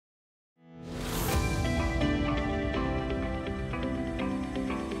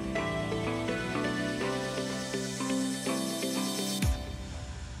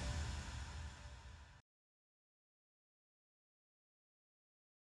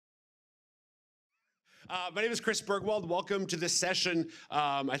My name is Chris Burgwald. Welcome to this session.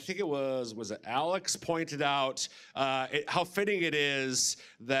 I think it was it Alex pointed out how fitting it is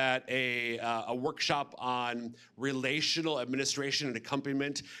that a workshop on relational administration and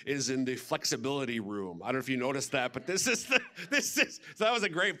accompaniment is in the flexibility room. I don't know if you noticed that, but so that was a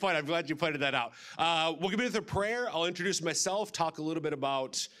great point. I'm glad you pointed that out. We'll begin with a prayer. I'll introduce myself, talk a little bit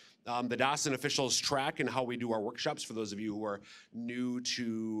about the Diocesan officials track and how we do our workshops for those of you who are new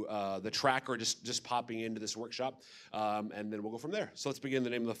to the track or just popping into this workshop. And then we'll go from there. So let's begin in the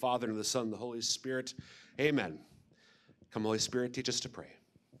name of the Father, and of the Son, and the Holy Spirit. Amen. Come, Holy Spirit, teach us to pray.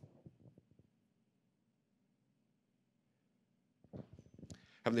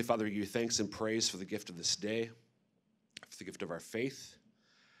 Heavenly Father, we give you thanks and praise for the gift of this day, for the gift of our faith,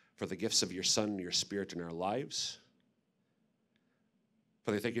 for the gifts of your Son and your Spirit in our lives.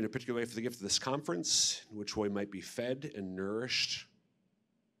 Father, thank you in a particular way for the gift of this conference, in which we might be fed and nourished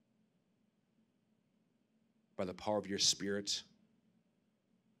by the power of your Spirit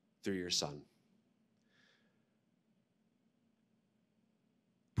through your Son.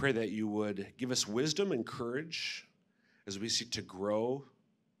 Pray that you would give us wisdom and courage as we seek to grow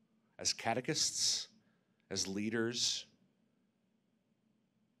as catechists, as leaders.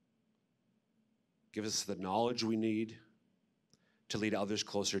 Give us the knowledge we need to lead others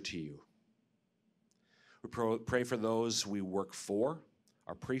closer to you. We pray for those we work for,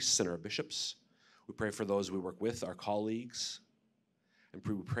 our priests and our bishops. We pray for those we work with, our colleagues. And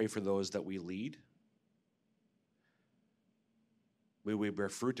we pray for those that we lead. May we bear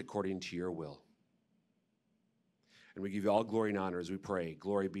fruit according to your will. And we give you all glory and honor as we pray.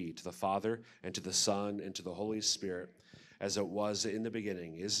 Glory be to the Father, and to the Son, and to the Holy Spirit, as it was in the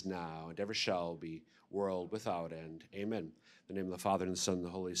beginning, is now, and ever shall be, world without end. Amen. In the name of the Father, and the Son, and the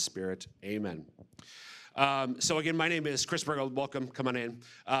Holy Spirit. Amen. So again, my name is Chris Burgwald. Welcome. Come on in.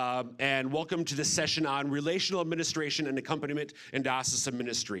 And welcome to this session on relational administration and accompaniment in Diocesan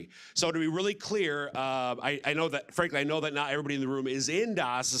Ministry. So to be really clear, I know that, frankly, I know that not everybody in the room is in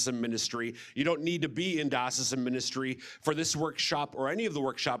Diocesan Ministry. You don't need to be in Diocesan Ministry for this workshop or any of the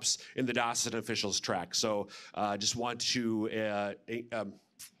workshops in the Diocesan Officials track. So just want to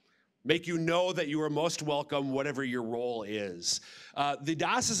make you know that you are most welcome, whatever your role is. The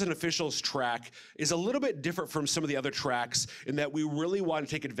Diocesan Officials track is a little bit different from some of the other tracks in that we really want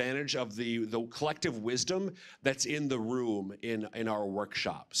to take advantage of the collective wisdom that's in the room in our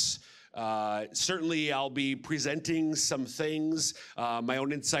workshops. Certainly, I'll be presenting some things, my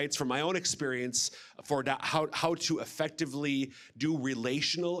own insights from my own experience for how to effectively do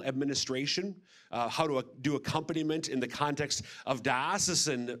relational administration, how to do accompaniment in the context of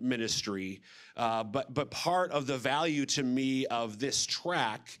diocesan ministry. But part of the value to me of this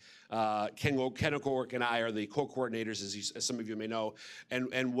track, Ken O'Rourke and I are the co-coordinators, as some of you may know.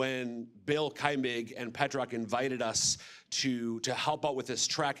 And when Bill Kaimig and Petrock invited us to help out with this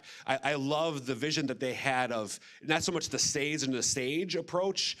track, I love the vision that they had of not so much the stays and the stage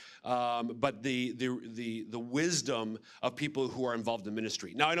approach, but the wisdom of people who are involved in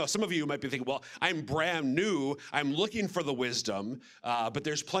ministry. Now, I know some of you might be thinking, well, I'm brand new, I'm looking for the wisdom, but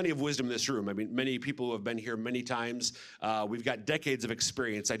there's plenty of wisdom in this room. I mean, many people who have been here many times, we've got decades of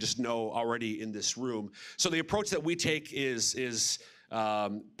experience, I just know already in this room. So the approach that we take is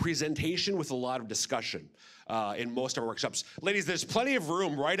presentation with a lot of discussion in most of our workshops. Ladies, there's plenty of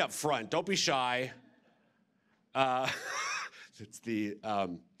room right up front. Don't be shy.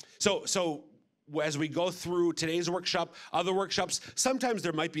 So as we go through today's workshop, other workshops, sometimes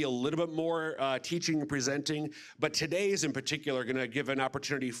there might be a little bit more teaching and presenting, but today's in particular are going to give an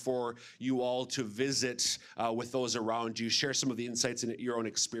opportunity for you all to visit with those around you, share some of the insights and your own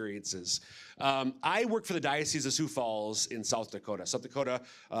experiences. I work for the Diocese of Sioux Falls in South Dakota. South Dakota,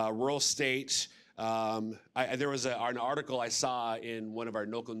 rural state. There was an article I saw in one of our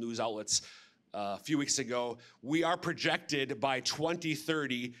local news outlets a few weeks ago. We are projected by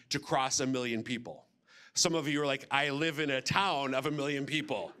 2030 to cross 1 million people. Some of you are like, I live in a town of 1 million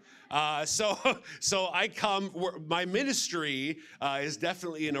people. So my ministry is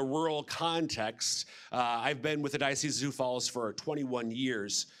definitely in a rural context. I've been with the Diocese of Sioux Falls for 21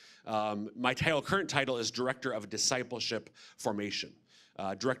 years. My current title is Director of Discipleship Formation.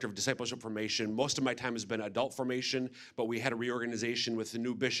 Director of Discipleship Formation. Most of my time has been adult formation, but we had a reorganization with the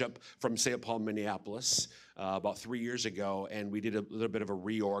new bishop from St. Paul, Minneapolis, about 3 years ago, and we did a little bit of a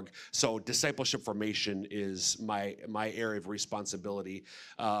reorg. So discipleship formation is my area of responsibility,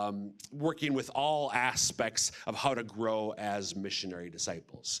 working with all aspects of how to grow as missionary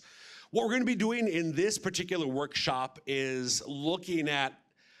disciples. What we're going to be doing in this particular workshop is looking at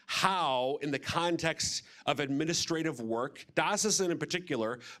how, in the context of administrative work, diocesan in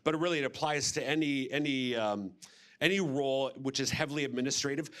particular, but really it applies to any role which is heavily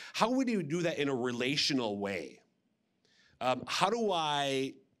administrative, how would you do that in a relational way? How do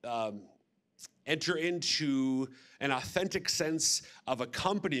I enter into an authentic sense of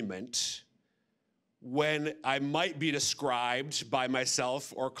accompaniment when I might be described by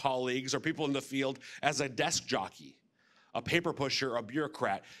myself or colleagues or people in the field as a desk jockey, a paper pusher, a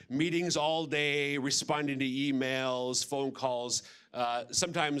bureaucrat, meetings all day, responding to emails, phone calls.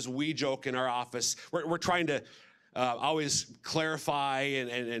 Sometimes we joke in our office, we're trying to always clarify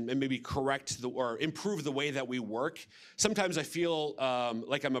and maybe correct or improve the way that we work. Sometimes I feel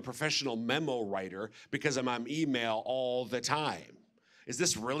like I'm a professional memo writer because I'm on email all the time. Is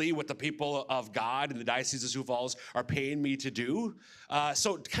this really what the people of God in the Diocese of Sioux Falls are paying me to do?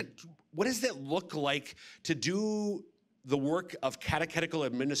 So what does it look like to do the work of catechetical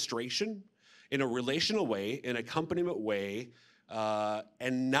administration in a relational way, in an accompaniment way,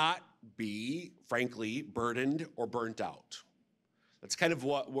 and not be, frankly, burdened or burnt out? That's kind of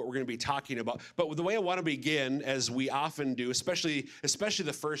what we're going to be talking about. But the way I want to begin, as we often do, especially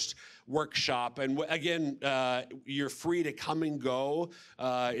the first workshop, and again, you're free to come and go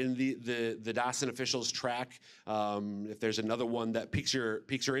in the diocesan officials track. If there's another one that piques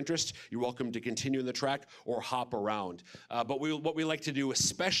your interest, you're welcome to continue in the track or hop around. But what we like to do,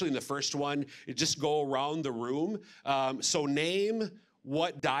 especially in the first one, is just go around the room. So name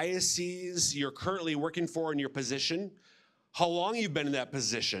what diocese you're currently working for in your position, how long you've been in that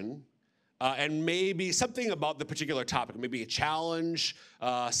position, and maybe something about the particular topic, maybe a challenge,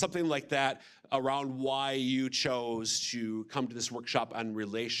 something like that, around why you chose to come to this workshop on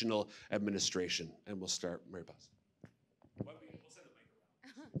relational administration. And we'll start, Mary Paz.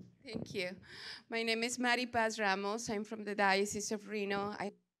 Thank you. My name is Mary Paz Ramos. I'm from the Diocese of Reno.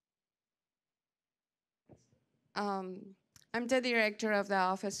 I'm the director of the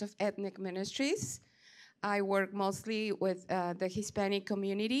Office of Ethnic Ministries. I work mostly with the Hispanic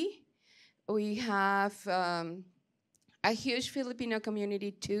community. We have a huge Filipino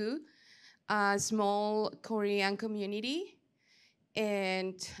community too, a small Korean community.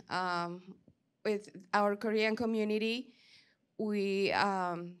 And with our Korean community, we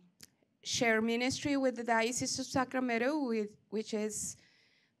share ministry with the Diocese of Sacramento, which is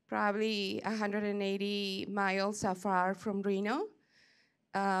probably 180 miles afar from Reno.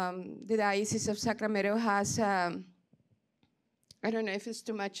 The Diocese of Sacramento has, I don't know if it's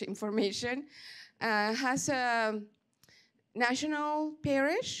too much information, has a national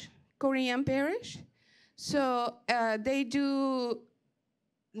parish, Korean parish. So they do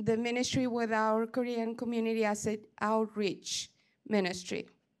the ministry with our Korean community as an outreach ministry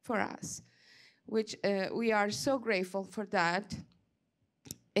for us, which we are so grateful for that.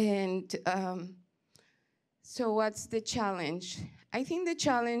 And so what's the challenge? I think the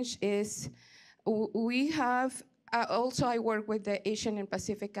challenge is we have, also I work with the Asian and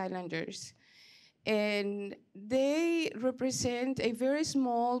Pacific Islanders, and they represent a very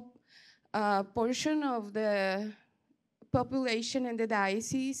small portion of the population in the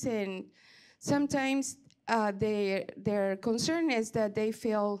diocese, and sometimes their concern is that they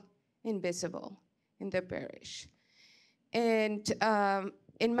feel invisible in the parish. And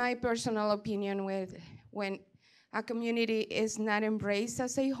in my personal opinion, when a community is not embraced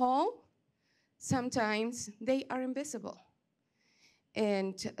as a whole, sometimes they are invisible.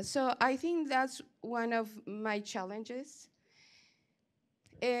 And so I think that's one of my challenges.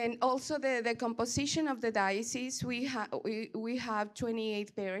 And also the composition of the diocese, we have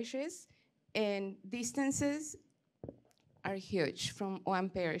 28 parishes, and distances are huge from one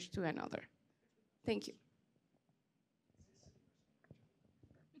parish to another. Thank you.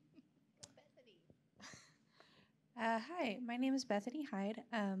 Hi, my name is Bethany Hyde.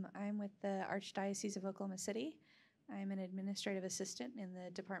 I'm with the Archdiocese of Oklahoma City. I'm an administrative assistant in the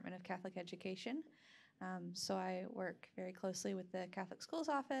Department of Catholic Education. So I work very closely with the Catholic Schools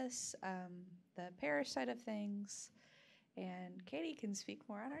Office, the parish side of things, and Katie can speak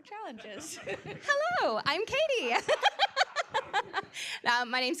more on our challenges. Hello, I'm Katie.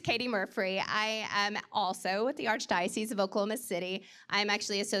 My name's Katie Murphy. I am also with the Archdiocese of Oklahoma City. I'm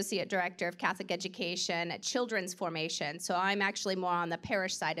actually Associate Director of Catholic Education at Children's Formation. So I'm actually more on the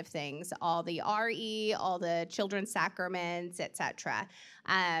parish side of things, all the RE, all the children's sacraments, etc.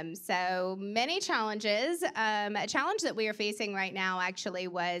 So many challenges. A challenge that we are facing right now actually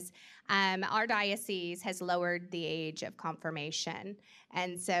was our diocese has lowered the age of confirmation.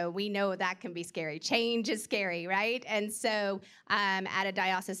 And so we know that can be scary. Change is scary, right? And so at a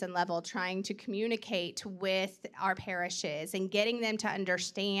diocesan level, trying to communicate with our parishes and getting them to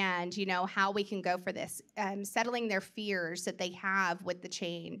understand, how we can go for this, settling their fears that they have with the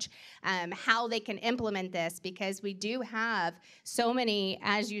change, how they can implement this, because we do have so many,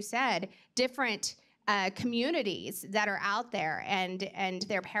 as you said, different communities that are out there and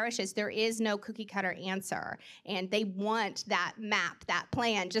their parishes. There is no cookie cutter answer, and they want that map, that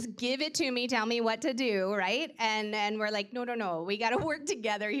plan. Just give it to me, tell me what to do, right? And we're like, no, we got to work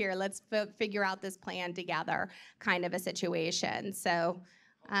together here. Let's figure out this plan together, kind of a situation. So,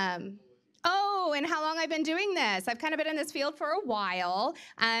 oh, and how long I've been doing this. I've kind of been in this field for a while.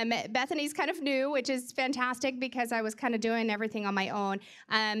 Bethany's kind of new, which is fantastic because I was kind of doing everything on my own.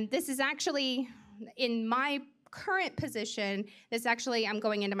 This is actually, in my current position, I'm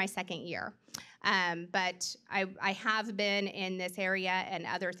going into my second year. But I have been in this area and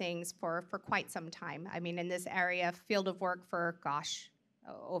other things for quite some time. I mean, in this area, field of work for,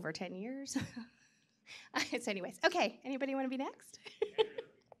 over 10 years. So anyways, okay, anybody want to be next?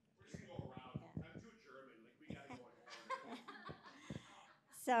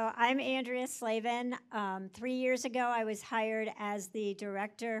 So I'm Andrea Slavin. 3 years ago, I was hired as the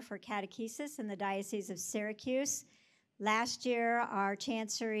director for catechesis in the Diocese of Syracuse. Last year, our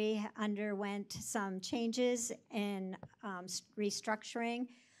chancery underwent some changes in restructuring.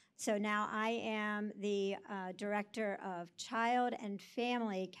 So now I am the director of child and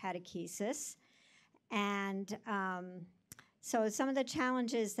family catechesis. And so some of the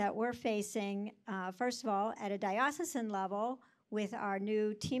challenges that we're facing, first of all, at a diocesan level, with our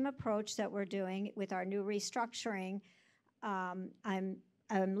new team approach that we're doing, with our new restructuring, I'm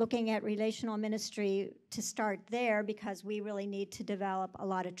looking at relational ministry to start there, because we really need to develop a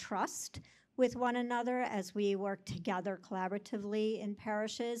lot of trust with one another as we work together collaboratively in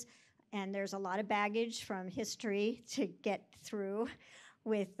parishes. And there's a lot of baggage from history to get through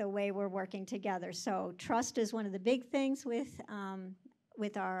with the way we're working together. So trust is one of the big things with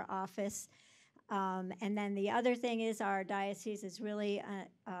our office. And then the other thing is our diocese is really,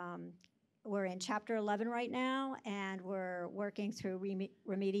 we're in Chapter 11 right now, and we're working through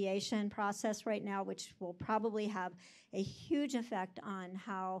remediation process right now, which will probably have a huge effect on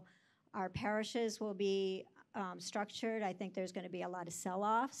how our parishes will be structured. I think there's going to be a lot of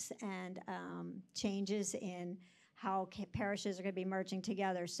sell-offs and changes in how parishes are going to be merging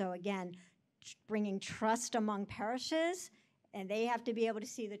together. So again, bringing trust among parishes, and they have to be able to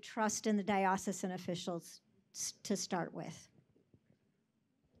see the trust in the diocesan officials to start with.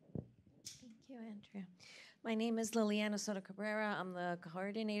 Thank you, Andrea. My name is Liliana Soto Cabrera. I'm the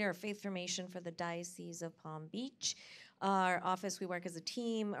coordinator of Faith Formation for the Diocese of Palm Beach. Our office, we work as a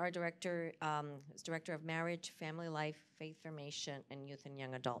team. Our director is Director of Marriage, Family Life, Faith Formation, and Youth and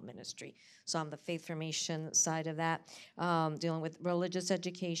Young Adult Ministry. So I'm the Faith Formation side of that, dealing with religious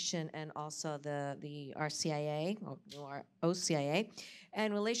education and also the RCIA, or OCIA.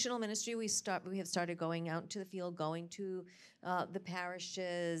 And relational ministry, we have started going out into the field, going to the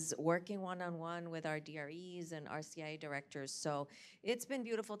parishes, working one-on-one with our DREs and RCIA directors. So it's been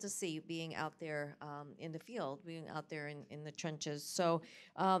beautiful to see being out there in the field, being out there in the trenches. So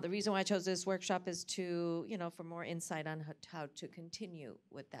the reason why I chose this workshop is to, for more insight on how to continue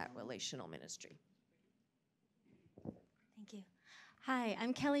with that relational ministry. Thank you. Hi,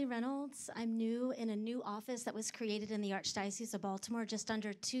 I'm Kelly Reynolds. I'm new in a new office that was created in the Archdiocese of Baltimore just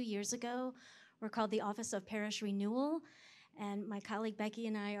under 2 years ago. We're called the Office of Parish Renewal, and my colleague Becky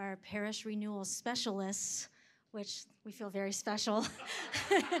and I are parish renewal specialists, which we feel very special.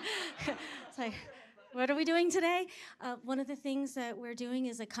 It's like, what are we doing today? One of the things that we're doing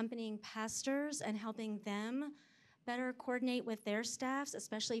is accompanying pastors and helping them better coordinate with their staffs,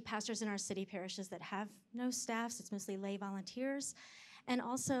 especially pastors in our city parishes that have no staffs. It's mostly lay volunteers. And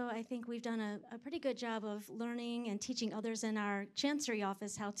also, I think we've done a pretty good job of learning and teaching others in our chancery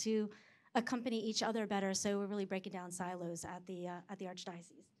office how to accompany each other better. So we're really breaking down silos at the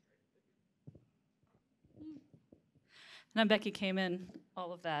Archdiocese. And I'm Becky Kamen,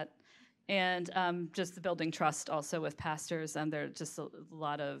 all of that. And just the building trust also with pastors, and there's just a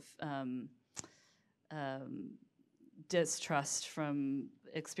lot of distrust from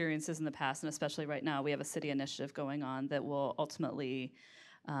experiences in the past, and especially right now, we have a city initiative going on that will ultimately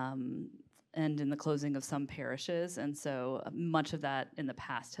end in the closing of some parishes, and so much of that in the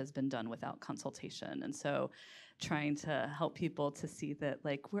past has been done without consultation, and so trying to help people to see that,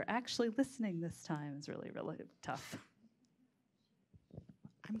 like, we're actually listening this time is really, really tough.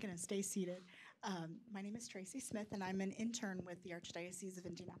 I'm going to stay seated. My name is Tracy Smith, and I'm an intern with the Archdiocese of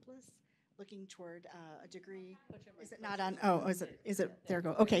Indianapolis. looking toward a degree. Is it not on? Oh, is it? There we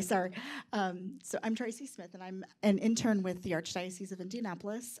go. Okay, sorry. So I'm Tracy Smith, and I'm an intern with the Archdiocese of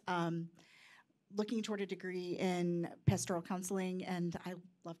Indianapolis, looking toward a degree in pastoral counseling, and I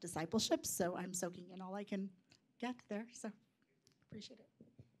love discipleship, so I'm soaking in all I can get there, so appreciate it.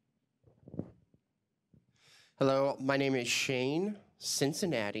 Hello, my name is Shane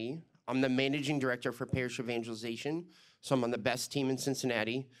Cincinnati. I'm the managing director for parish evangelization, so I'm on the best team in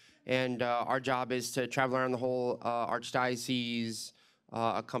Cincinnati. And our job is to travel around the whole archdiocese,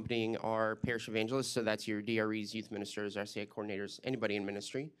 accompanying our parish evangelists. So that's your DREs, youth ministers, RCA coordinators, anybody in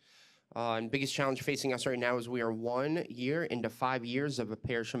ministry. And biggest challenge facing us right now is we are 1 year into 5 years of a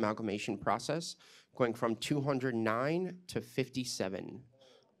parish amalgamation process, going from 209 to 57.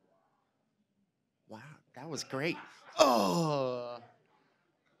 Wow, that was great. Oh,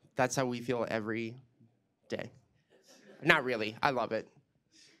 that's how we feel every day. Not really, I love it.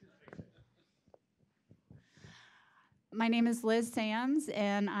 My name is Liz Sands,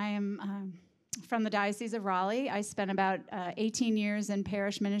 and I am from the Diocese of Raleigh. I spent about 18 years in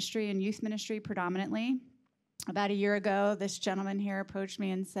parish ministry and youth ministry predominantly. About a year ago, this gentleman here approached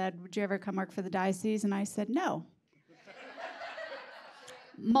me and said, "Would you ever come work for the diocese?" And I said, "No."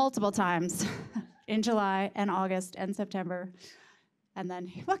 Multiple times in July and August and September. And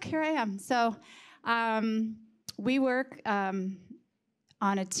then, look, here I am. So we work on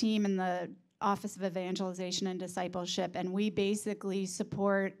a team in the Office of Evangelization and Discipleship, and we basically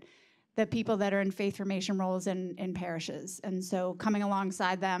support the people that are in faith formation roles in parishes. And so coming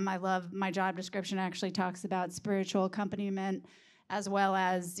alongside them, I love my job description actually talks about spiritual accompaniment as well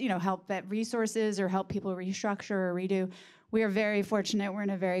as, help vet resources or help people restructure or redo. We are very fortunate. We're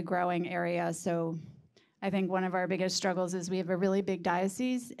in a very growing area. So I think one of our biggest struggles is we have a really big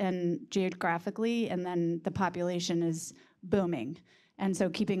diocese and geographically, and then the population is booming. And so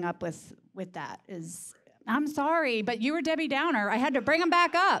keeping up with that is, I'm sorry, but you were Debbie Downer. I had to bring them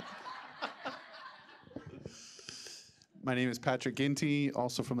back up. My name is Patrick Ginty,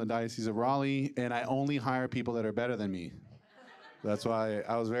 also from the Diocese of Raleigh, and I only hire people that are better than me. That's why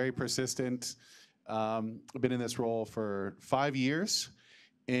I was very persistent. I've been in this role for 5 years,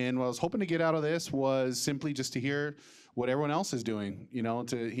 and what I was hoping to get out of this was simply just to hear what everyone else is doing,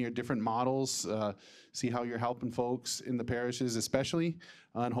 to hear different models, see how you're helping folks in the parishes especially,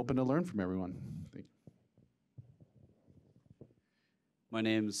 and hoping to learn from everyone. Thank you. My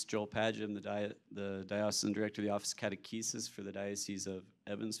name is Joel Padgett. I'm the Diocesan Director of the Office of Catechesis for the Diocese of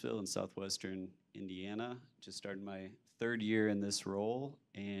Evansville in southwestern Indiana. Just started my 3rd year in this role,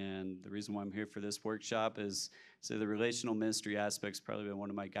 and the reason why I'm here for this workshop is the relational ministry aspect's probably been one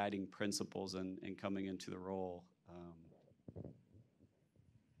of my guiding principles in coming into the role.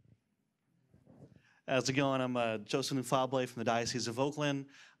 How's it going? I'm Joseph Nufable from the Diocese of Oakland.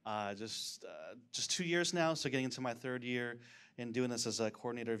 Just 2 years now, so getting into my 3rd year and doing this as a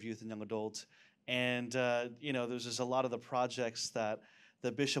coordinator of youth and young adult. And, there's just a lot of the projects that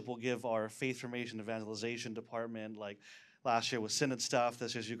the bishop will give our faith formation evangelization department, like last year was Synod stuff,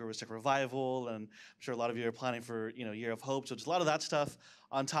 this year's Eucharistic Revival, and I'm sure a lot of you are planning for, Year of Hope. So just a lot of that stuff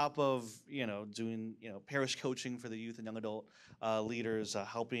on top of, doing, parish coaching for the youth and young adult leaders,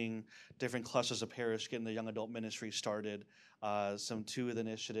 helping different clusters of parish getting the young adult ministry started. Two of the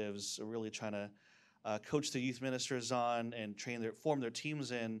initiatives are really trying to coach the youth ministers on and form their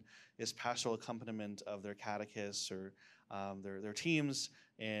teams in is pastoral accompaniment of their catechists or their teams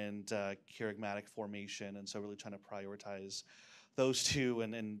and charismatic formation. And so really trying to prioritize those two,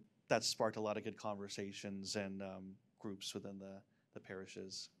 and that sparked a lot of good conversations and groups within the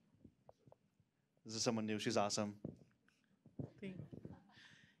parishes. This is someone new. She's awesome.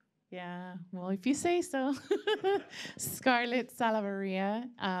 Yeah, well, if you say so. Scarlett Salavaria,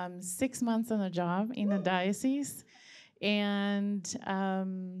 6 months on the job in the diocese. And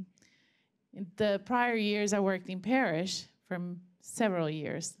the prior years I worked in parish for several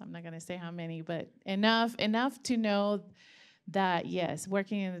years. I'm not going to say how many, but enough to know that, yes,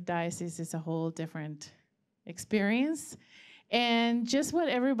 working in the diocese is a whole different experience. And just what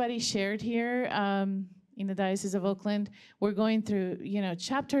everybody shared here, in the Diocese of Oakland, we're going through,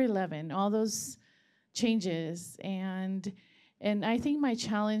 Chapter 11, all those changes. And I think my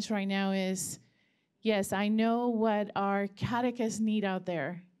challenge right now is, yes, I know what our catechists need out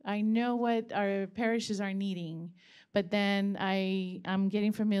there. I know what our parishes are needing. But then I'm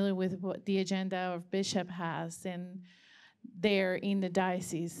getting familiar with what the agenda of Bishop has. And there in the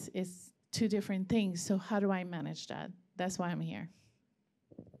diocese is 2 different things. So how do I manage that? That's why I'm here.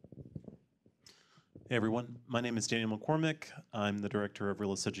 Hey everyone, my name is Daniel McCormick. I'm the Director of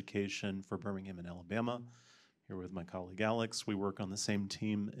Religious Education for Birmingham and Alabama, here with my colleague Alex. We work on the same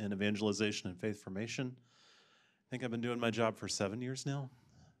team in evangelization and faith formation. I think I've been doing my job for 7 years now,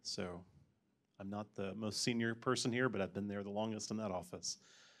 so I'm not the most senior person here, but I've been there the longest in that office.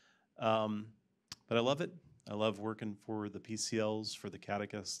 But I love it. I love working for the PCLs, for the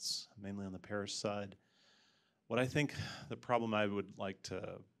catechists, mainly on the parish side. What I think the problem I would like to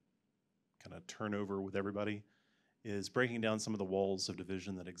kind of turn over with everybody is breaking down some of the walls of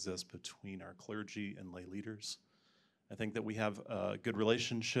division that exist between our clergy and lay leaders. I think that we have good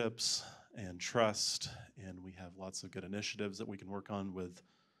relationships and trust, and we have lots of good initiatives that we can work on with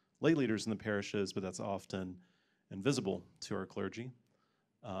lay leaders in the parishes, but that's often invisible to our clergy,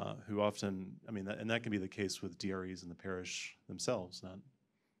 who often, and that can be the case with DREs in the parish themselves, not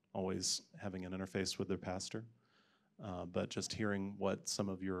always having an interface with their pastor, but just hearing what some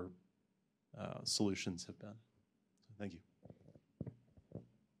of your solutions have been. So thank you.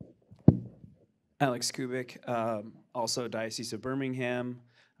 Alex Kubik, also Diocese of Birmingham.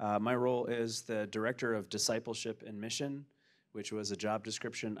 My role is the Director of Discipleship and Mission, which was a job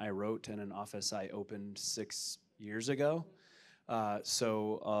description I wrote in an office I opened 6 years ago.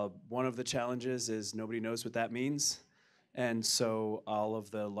 So one of the challenges is nobody knows what that means. And so all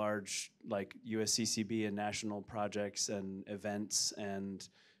of the large, like USCCB and national projects and events and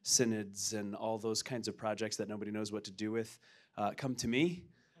synods and all those kinds of projects that nobody knows what to do with come to me.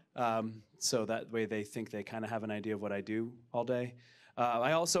 So that way they think they kind of have an idea of what I do all day.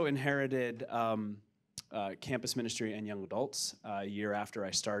 I also inherited campus ministry and young adults a year after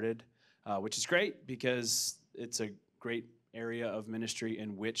I started, which is great because it's a great area of ministry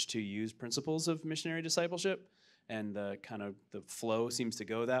in which to use principles of missionary discipleship, and the flow seems to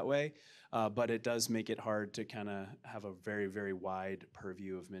go that way. But it does make it hard to kind of have a very, very wide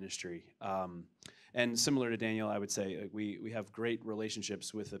purview of ministry. And similar to Daniel, I would say we have great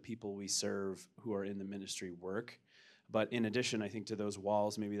relationships with the people we serve who are in the ministry work. But in addition, I think to those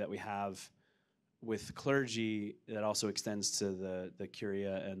walls maybe that we have with clergy, that also extends to the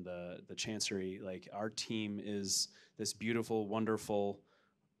curia and the chancery. Like, our team is this beautiful, wonderful,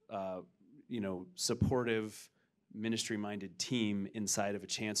 supportive, ministry-minded team inside of a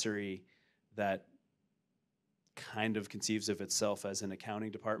chancery that kind of conceives of itself as an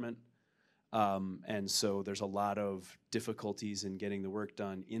accounting department. And so there's a lot of difficulties in getting the work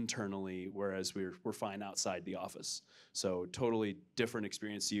done internally, whereas we're fine outside the office. So totally different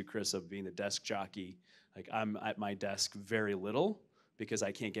experience to you, Chris, of being the desk jockey. Like, I'm at my desk very little because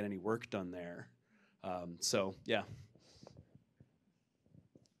I can't get any work done there. So yeah.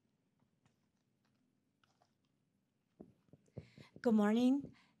 Good morning.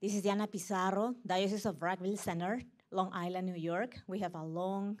 This is Diana Pizarro, Diocese of Rockville Center, Long Island, New York. We have a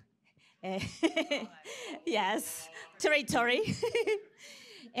long, yes, territory.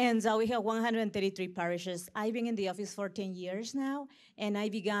 And we have 133 parishes. I've been in the office for 10 years now, and I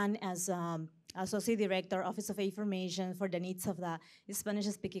began as Associate Director, Office of Information for the needs of the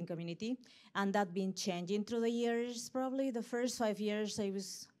Spanish-speaking community. And that's been changing through the years. Probably the first 5 years I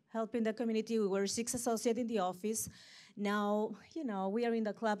was helping the community. We were 6 associates in the office. Now, we are in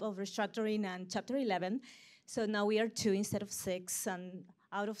the club of restructuring and Chapter 11. So now we are 2 instead of 6, and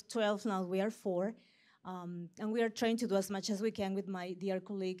out of 12 now we are 4. And we are trying to do as much as we can with my dear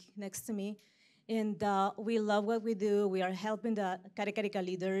colleague next to me. And we love what we do. We are helping the catechetical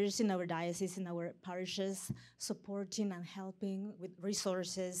leaders in our diocese, in our parishes, supporting and helping with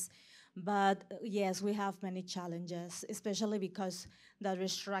resources. But yes, we have many challenges, especially because the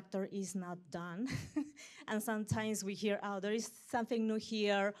restructure is not done. And sometimes we hear, oh, there is something new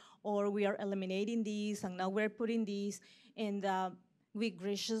here, or we are eliminating these, and now we're putting these. And we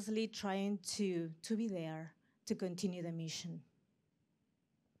graciously trying to be there to continue the mission.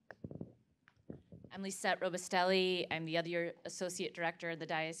 I'm Lisette Robustelli. I'm the other Associate Director of the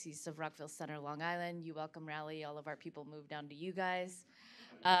Diocese of Rockville Center, Long Island. You welcome rally. All of our people moved down to you guys.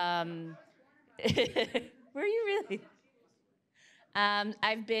 Were you really?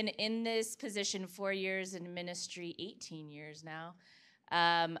 I've been in this position 4 years, in ministry 18 years now.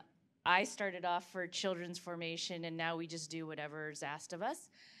 I started off for children's formation, and now we just do whatever's asked of us,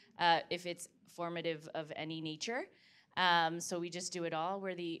 if it's formative of any nature. So we just do it all.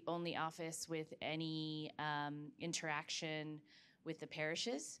 We're the only office with any interaction with the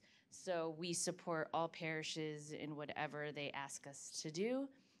parishes. So we support all parishes in whatever they ask us to do,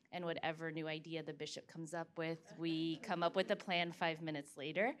 and whatever new idea the bishop comes up with, we come up with a plan 5 minutes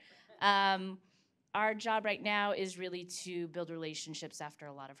later. Our job right now is really to build relationships after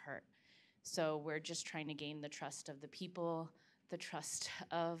a lot of hurt. So we're just trying to gain the trust of the people, the trust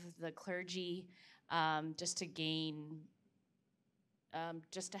of the clergy, just to gain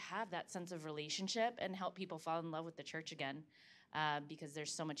just to have that sense of relationship and help people fall in love with the church again, because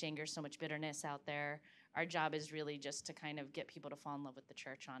there's so much anger, so much bitterness out there. Our job is really just to kind of get people to fall in love with the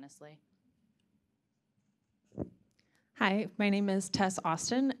church, honestly. Hi, my name is Tess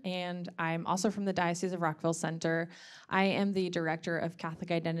Austin, and I'm also from the Diocese of Rockville Center. I am the Director of Catholic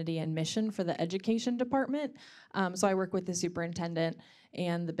Identity and Mission for the Education Department. So I work with the superintendent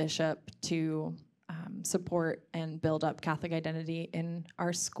and the bishop to support and build up Catholic identity in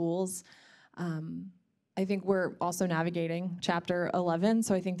our schools. I think we're also navigating Chapter 11,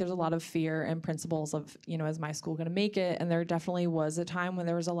 so I think there's a lot of fear and principles of, is my school going to make it? And there definitely was a time when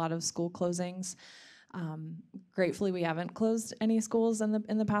there was a lot of school closings. Gratefully, we haven't closed any schools in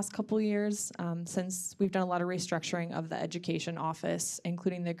the past couple years, since we've done a lot of restructuring of the education office,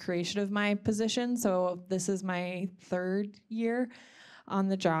 including the creation of my position. So this is my 3rd year on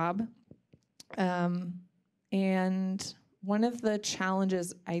the job. And one of the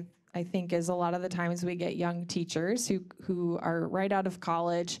challenges I think is a lot of the times we get young teachers who are right out of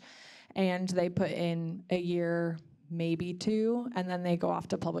college, and they put in a year, maybe 2, and then they go off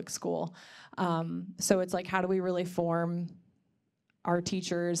to public school. So it's like, how do we really form our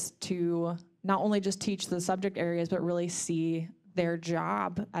teachers to not only just teach the subject areas, but really see their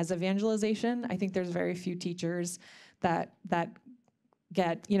job as evangelization? I think there's very few teachers that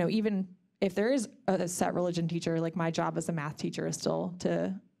get, even if there is a set religion teacher, like my job as a math teacher is still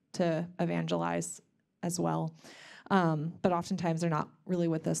to evangelize as well. But oftentimes they're not really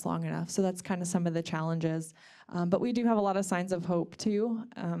with us long enough. So that's kind of some of the challenges. But we do have a lot of signs of hope too,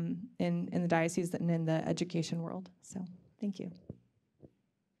 in the diocese and in the education world. So thank you.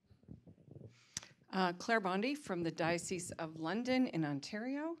 Claire Bondi from the Diocese of London in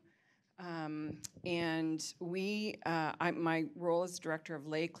Ontario. And my role is Director of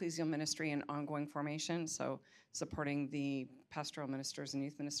Lay Ecclesial Ministry and Ongoing Formation, so supporting the pastoral ministers and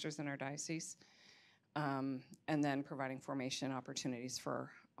youth ministers in our diocese, and then providing formation opportunities for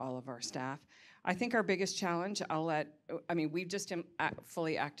all of our staff. I think our biggest challenge, we've just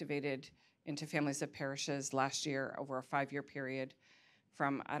fully activated into families of parishes last year over a 5-year period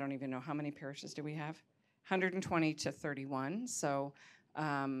from, I don't even know how many parishes do we have? 120 to 31. So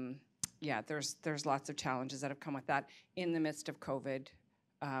yeah, there's lots of challenges that have come with that in the midst of COVID,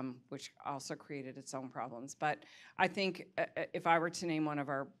 which also created its own problems. But I think if I were to name one of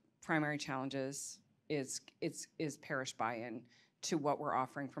our primary challenges is parish buy-in to what we're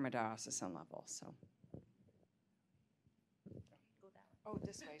offering from a diocesan level. So. Oh,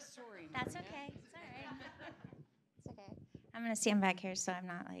 this way. Sorry. That's Marina. okay. It's all right. It's okay. I'm going to stand back here so I'm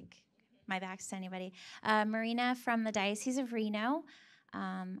not my back's to anybody. Marina from the Diocese of Reno.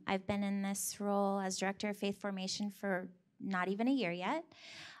 I've been in this role as Director of Faith Formation for not even a year yet.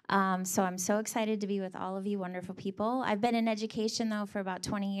 So I'm so excited to be with all of you wonderful people. I've been in education, though, for about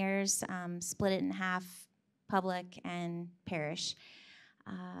 20 years, split it in half, public and parish.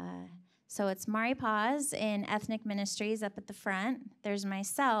 So it's Mari Paz in Ethnic Ministries up at the front. There's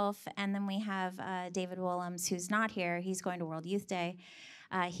myself, and then we have David Willems, who's not here. He's going to World Youth Day.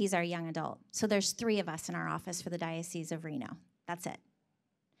 He's our young adult. So there's 3 of us in our office for the Diocese of Reno. That's it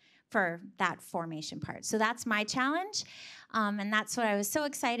for that formation part. So that's my challenge, and that's what I was so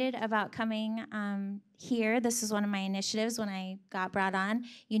excited about coming here. This is one of my initiatives when I got brought on.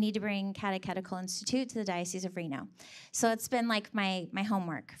 You need to bring Catechetical Institute to the Diocese of Reno. So it's been like my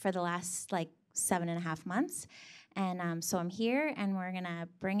homework for the last 7.5 months, and so I'm here, and we're gonna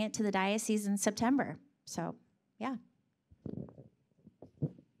bring it to the diocese in September. So yeah.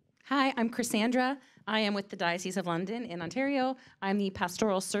 Hi, I'm Cassandra. I am with the Diocese of London in Ontario. I'm the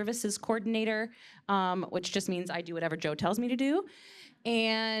Pastoral Services Coordinator, which just means I do whatever Joe tells me to do.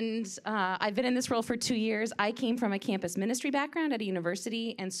 And I've been in this role for 2 years. I came from a campus ministry background at a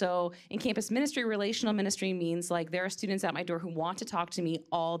university, and so in campus ministry, relational ministry means there are students at my door who want to talk to me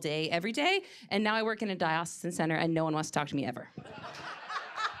all day, every day, and now I work in a diocesan center and no one wants to talk to me ever.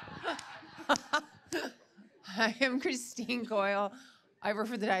 I am Christine Coyle. I work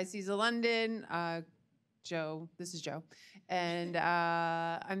for the Diocese of London. This is Joe. And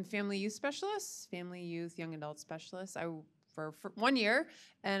I'm family youth specialist, family youth, young adult specialist. For 1 year,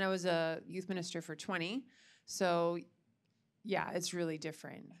 and I was a youth minister for 20. So yeah, it's really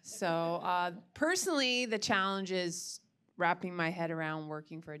different. So personally, the challenge is wrapping my head around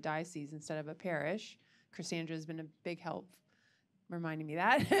working for a diocese instead of a parish. Cassandra has been a big help reminding me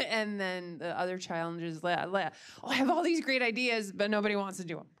that. And then the other challenge is, I have all these great ideas, but nobody wants to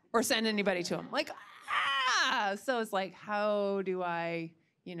do them or send anybody to them. So it's how do I,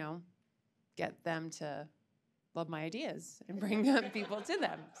 get them to love my ideas and bring people to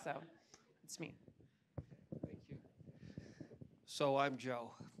them? So it's me. So I'm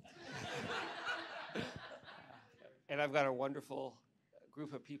Joe. And I've got a wonderful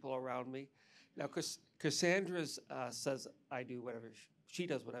group of people around me. Now, Cassandra says I do whatever, she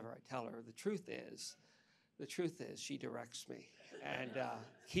does whatever I tell her. The truth is she directs me and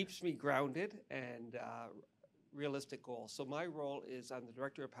keeps me grounded and realistic goals. So my role is I'm the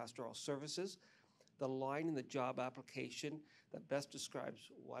Director of Pastoral Services. The line in the job application that best describes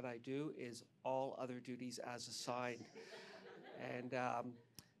what I do is all other duties as assigned.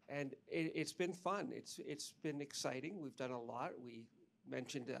 And it's been fun. It's been exciting. We've done a lot. We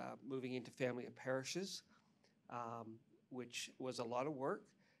mentioned moving into family and parishes, which was a lot of work.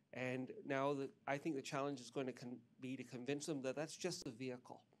 And now I think the challenge is going to be to convince them that that's just a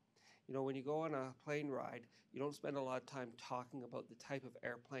vehicle. You know, when you go on a plane ride, you don't spend a lot of time talking about the type of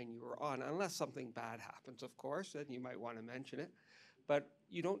airplane you were on, unless something bad happens, of course, then you might want to mention it. But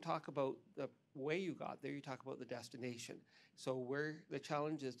you don't talk about the way you got there, you talk about the destination. So the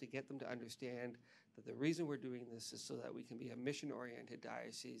challenge is to get them to understand that the reason we're doing this is so that we can be a mission-oriented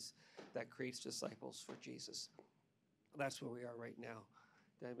diocese that creates disciples for Jesus. That's where we are right now.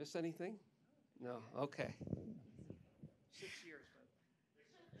 Did I miss anything? No, okay. 6 years.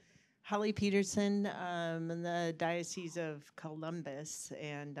 Holly Peterson, in the Diocese of Columbus,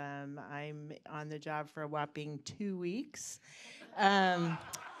 and I'm on the job for a whopping 2 weeks.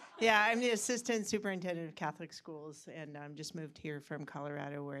 Yeah, I'm the Assistant Superintendent of Catholic Schools, and I'm just moved here from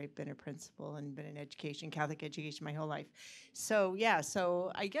Colorado, where I've been a principal and been in education, Catholic education, my whole life. So yeah,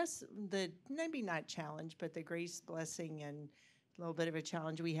 so I guess maybe not challenge, but the grace, blessing, and a little bit of a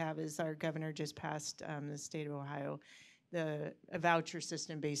challenge we have is our governor just passed the state of Ohio a voucher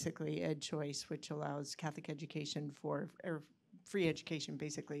system, basically, Ed Choice, which allows Catholic education or free education,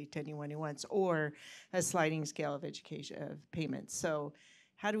 basically, to anyone who wants, or a sliding scale of education payments. So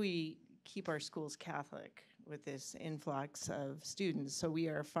how do we keep our schools Catholic with this influx of students? So we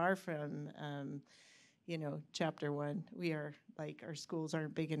are far from, chapter 1. We are like, our schools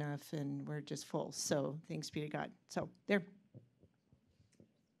aren't big enough and we're just full. So thanks be to God. So there.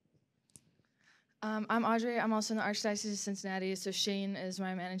 I'm Audrey. I'm also in the Archdiocese of Cincinnati, so Shane is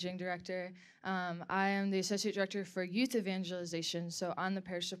my managing director. I am the associate director for youth evangelization, so on the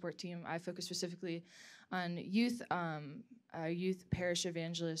parish support team, I focus specifically on youth, our youth parish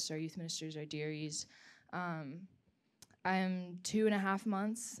evangelists, our youth ministers, our dearies. I am 2.5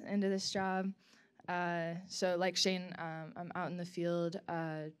 months into this job, so like Shane, I'm out in the field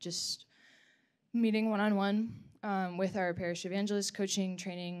just meeting one-on-one with our parish evangelists, coaching,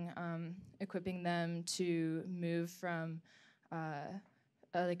 training, equipping them to move from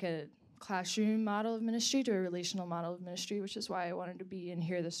like a classroom model of ministry to a relational model of ministry, which is why I wanted to be in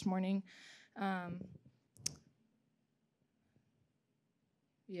here this morning.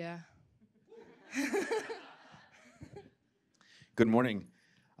 Yeah. Good morning.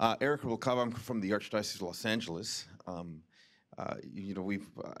 Eric Rubalcaba, I'm from the Archdiocese of Los Angeles.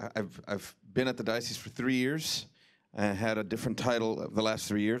 I've been at the diocese for 3 years. I had a different title the last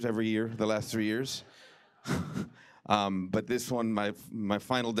 3 years, every year, the last 3 years. But this one, my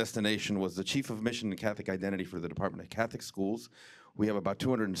final destination was the Chief of Mission and Catholic Identity for the Department of Catholic Schools. We have about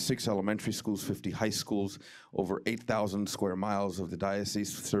 206 elementary schools, 50 high schools, over 8,000 square miles of the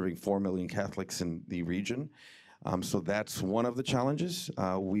diocese, serving 4 million Catholics in the region. So that's one of the challenges.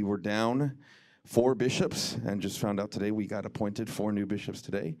 We were down 4 bishops, and just found out today we got appointed 4 new bishops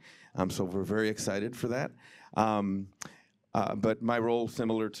today. So we're very excited for that. But my role,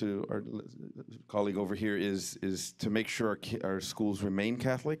 similar to our colleague over here, is to make sure our schools remain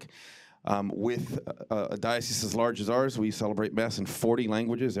Catholic. With a diocese as large as ours, we celebrate Mass in 40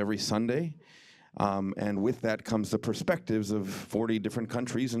 languages every Sunday. And with that comes the perspectives of 40 different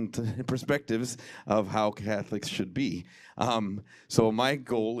countries and perspectives of how Catholics should be. So my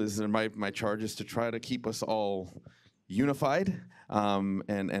goal is, and my charge is to try to keep us all unified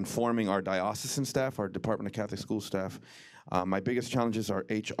and forming our diocesan staff, our Department of Catholic School staff. My biggest challenges are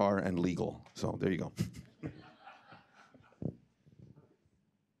HR and legal. So there you go.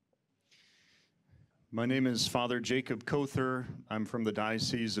 My name is Father Jacob Kother. I'm from the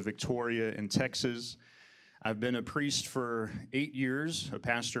Diocese of Victoria in Texas. I've been a priest for 8 years, a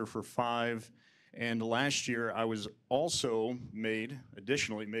pastor for 5, and last year I was also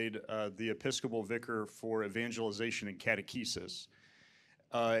additionally made the Episcopal Vicar for Evangelization and Catechesis.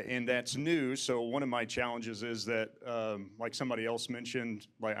 And that's new, so one of my challenges is that, like somebody else mentioned,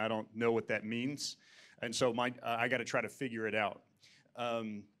 like I don't know what that means, and so I got to try to figure it out.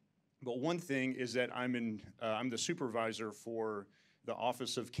 But one thing is that I'm the supervisor for the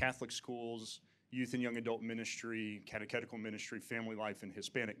Office of Catholic Schools youth and young adult ministry, catechetical ministry, family life, and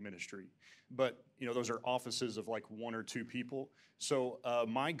Hispanic ministry. But those are offices of like 1 or 2 people. So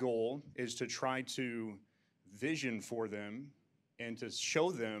my goal is to try to vision for them and to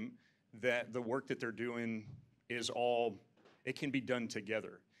show them that the work that they're doing it can be done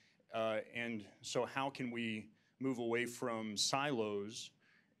together. And so how can we move away from silos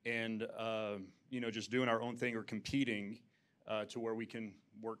and just doing our own thing or competing to where we can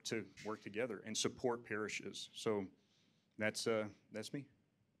work together and support parishes. So that's me.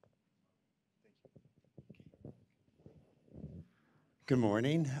 Good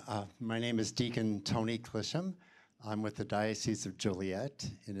morning. My name is Deacon Tony Clisham. I'm with the Diocese of Joliet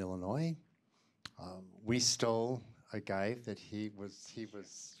in Illinois. We stole a guy that he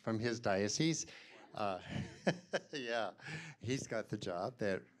was from his diocese. Yeah, he's got the job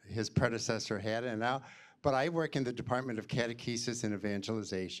that his predecessor had, but I work in the Department of Catechesis and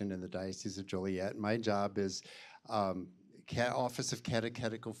Evangelization in the Diocese of Joliet. My job is Office of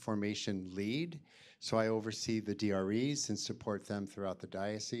Catechetical Formation Lead, so I oversee the DREs and support them throughout the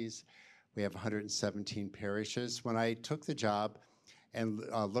diocese. We have 117 parishes. When I took the job and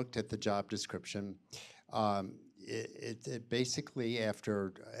looked at the job description, it basically,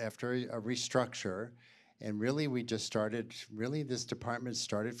 after a restructure, and really we just started, this department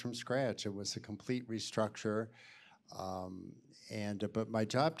started from scratch. It was a complete restructure. But my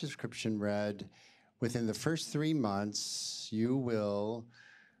job description read, within the first 3 months, you will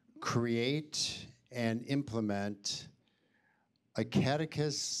create and implement a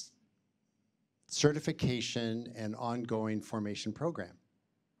catechist certification and ongoing formation program.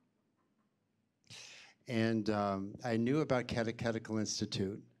 And I knew about Catechetical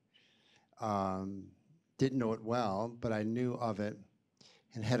Institute. Didn't know it well, but I knew of it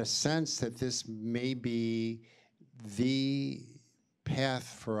and had a sense that this may be the path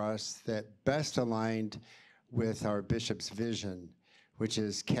for us that best aligned with our bishop's vision, which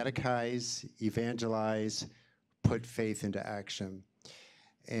is catechize, evangelize, put faith into action.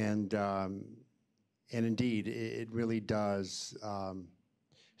 And indeed, it really does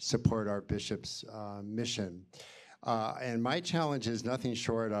support our bishop's mission. And my challenge is nothing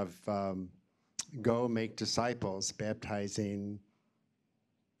short of go make disciples, baptizing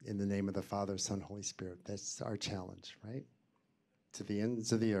in the name of the Father, Son, Holy Spirit. That's our challenge, right? To the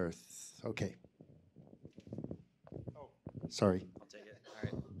ends of the earth. Okay. Oh, sorry. I'll take it.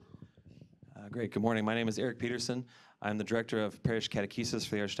 All right. Great. Good morning. My name is Eric Peterson. I'm the Director of Parish Catechesis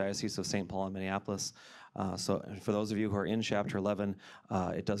for the Archdiocese of St. Paul and Minneapolis. So for those of you who are in Chapter 11,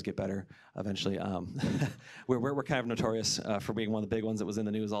 it does get better eventually. We're kind of notorious for being one of the big ones that was in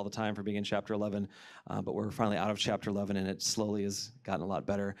the news all the time for being in Chapter 11, but we're finally out of Chapter 11, and it slowly has gotten a lot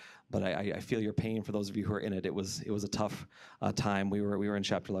better. But I feel your pain for those of you who are in it. It was a tough time. We were in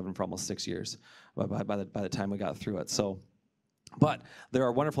Chapter 11 for almost 6 years by the time we got through it. But there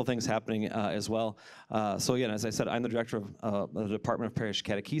are wonderful things happening as well. So again, as I said, I'm the director of the Department of Parish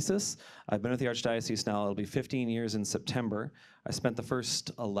Catechesis. I've been with the Archdiocese now. It'll be 15 years in September. I spent the first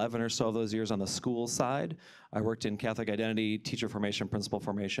 11 or so of those years on the school side. I worked in Catholic identity, teacher formation, principal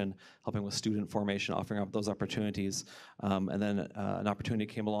formation, helping with student formation, offering up those opportunities. And then an opportunity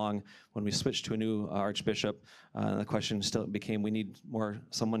came along when we switched to a new archbishop. And the question still became, we need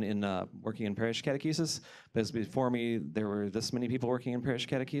someone in working in parish catechesis. Because before me, there were this many people working in parish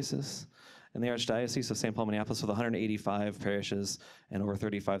catechesis in the Archdiocese of St. Paul, Minneapolis, with 185 parishes and over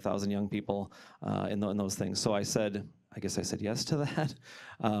 35,000 young people in those things. So I guess I said yes to that.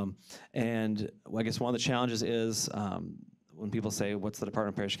 And I guess one of the challenges is when people say, what's the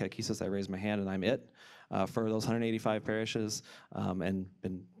Department of Parish Catechesis? I raise my hand and I'm it for those 185 parishes, and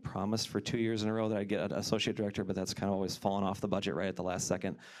been promised for 2 years in a row that I'd get an associate director, but that's kind of always fallen off the budget right at the last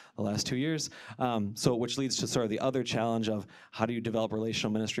second, the last 2 years. So which leads to sort of the other challenge of how do you develop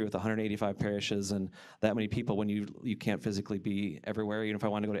relational ministry with 185 parishes and that many people when you can't physically be everywhere. Even if I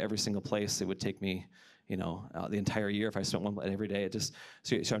wanted to go to every single place, it would take me the entire year if I spent one every day.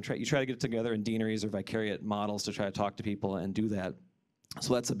 You try to get it together in deaneries or vicariate models to try to talk to people and do that.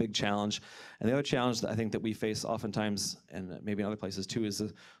 So that's a big challenge. And the other challenge that I think that we face oftentimes, and maybe in other places too, is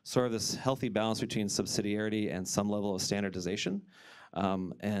sort of this healthy balance between subsidiarity and some level of standardization.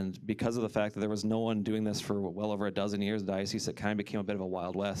 And because of the fact that there was no one doing this for well over a dozen years, the diocese, it kind of became a bit of a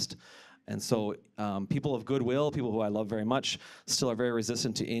Wild West. And so people of goodwill, people who I love very much, still are very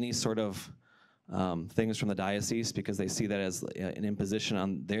resistant to any sort of things from the diocese because they see that as an imposition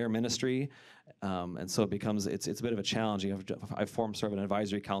on their ministry, and so it's a bit of a challenge. I've formed sort of an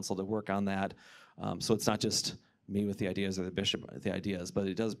advisory council to work on that, so it's not just me with the ideas or the bishop with the ideas, but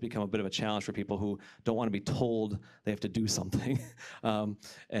it does become a bit of a challenge for people who don't want to be told they have to do something,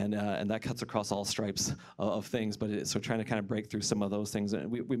 and that cuts across all stripes of things. But so trying to kind of break through some of those things,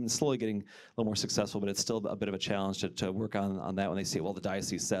 and we've been slowly getting a little more successful, but it's still a bit of a challenge to work on that when they say, well, the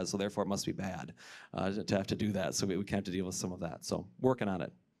diocese says, so therefore it must be bad to have to do that. So we kind of have to deal with some of that. So working on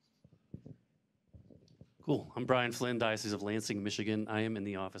it. Cool. I'm Brian Flynn, Diocese of Lansing, Michigan. I am in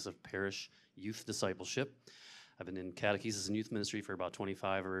the Office of Parish Youth Discipleship. I've been in catechesis and youth ministry for about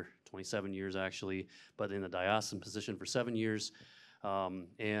 25 or 27 years, actually, but in the diocesan position for 7 years.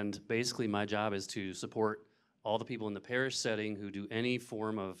 And basically, my job is to support all the people in the parish setting who do any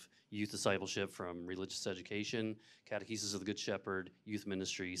form of youth discipleship, from religious education, catechesis of the Good Shepherd, youth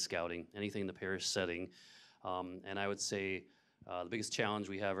ministry, scouting, anything in the parish setting. And I would say the biggest challenge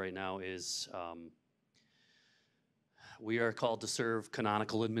we have right now is we are called to serve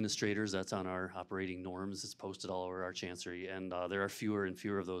canonical administrators. That's on our operating norms. It's posted all over our chancery, and there are fewer and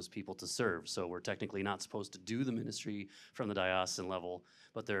fewer of those people to serve. So we're technically not supposed to do the ministry from the diocesan level,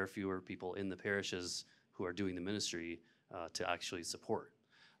 but there are fewer people in the parishes who are doing the ministry to actually support.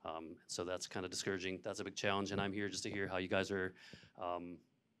 So that's kind of discouraging. That's a big challenge, and I'm here just to hear how you guys are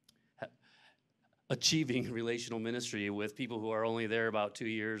achieving relational ministry with people who are only there about 2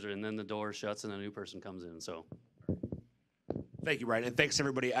 years, and then the door shuts and a new person comes in. So. Thank you, Ryan, and thanks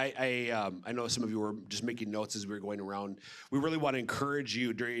everybody. I know some of you were just making notes as we were going around. We really want to encourage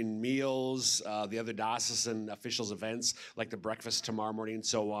you during meals, the other diocesan officials events like the breakfast tomorrow morning and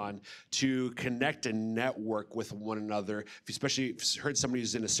so on, to connect and network with one another. Especially if you've heard somebody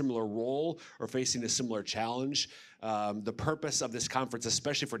who's in a similar role or facing a similar challenge. The purpose of this conference,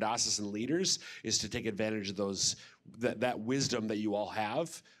 especially for diocesan leaders, is to take advantage of that wisdom that you all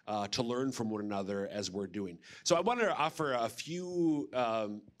have to learn from one another as we're doing. So I wanted to offer a few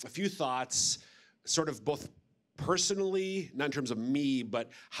thoughts, sort of both personally, not in terms of me, but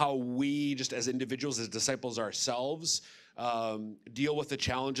how we, just as individuals, as disciples ourselves, deal with the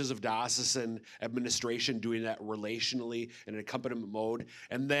challenges of diocesan administration, doing that relationally in an accompaniment mode,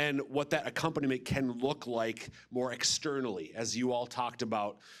 and then what that accompaniment can look like more externally, as you all talked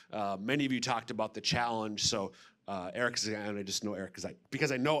about. Many of you talked about the challenge. So Eric's, and I just know Eric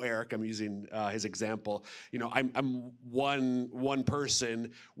because I know Eric. I'm using his example. You know, I'm one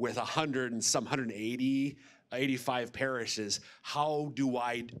person with 185 parishes. How do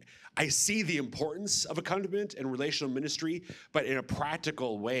I see the importance of accompaniment and relational ministry, but in a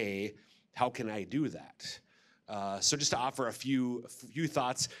practical way, how can I do that? So just to offer a few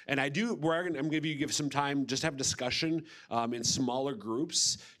thoughts, and I'm going to give some time just to have discussion in smaller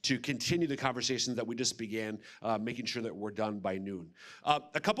groups to continue the conversations that we just began, making sure that we're done by noon.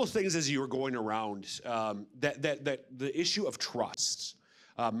 A couple of things as you were going around, that the issue of trust.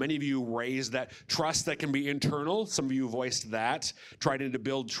 Many of you raised that trust that can be internal. Some of you voiced that, trying to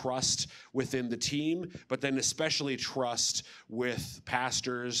build trust within the team, but then especially trust with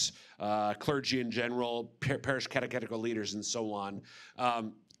pastors, clergy in general, parish catechetical leaders, and so on.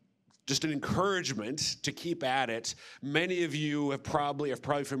 Just an encouragement to keep at it. Many of you are probably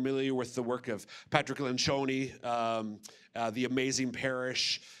familiar with the work of Patrick Lencioni, the amazing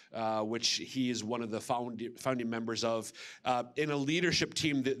parish, which he is one of the founding members of. In a leadership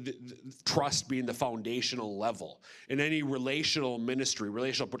team, the trust being the foundational level. In any relational ministry,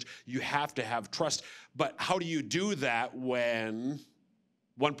 relational approach, you have to have trust. But how do you do that when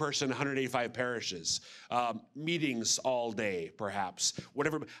one person, 185 parishes, meetings all day, perhaps,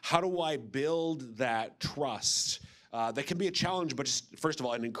 whatever? How do I build that trust? That can be a challenge, but just, first of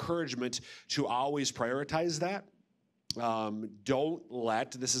all, an encouragement to always prioritize that.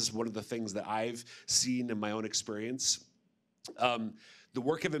 This is one of the things that I've seen in my own experience. The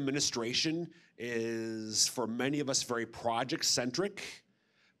work of administration is, for many of us, very project-centric,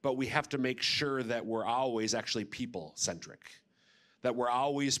 but we have to make sure that we're always actually people-centric, that we're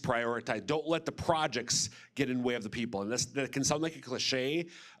always prioritized. Don't let the projects get in the way of the people. And that can sound like a cliche,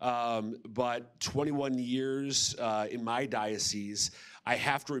 but 21 years in my diocese, I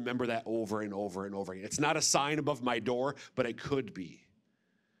have to remember that over and over and over again. It's not a sign above my door, but it could be.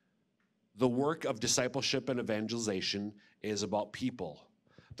 The work of discipleship and evangelization is about people.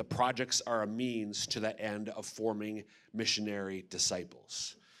 The projects are a means to that end of forming missionary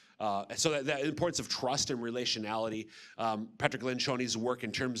disciples. So that importance of trust and relationality, Patrick Lencioni's work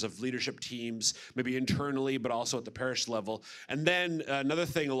in terms of leadership teams, maybe internally, but also at the parish level. And then another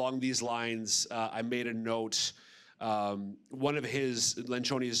thing along these lines, I made a note, One of his,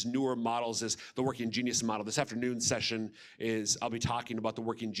 Lencioni's newer models is the Working Genius model. This afternoon's session I'll be talking about the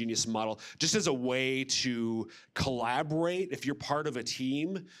Working Genius model just as a way to collaborate. If you're part of a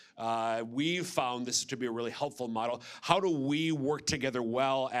team, we've found this to be a really helpful model. How do we work together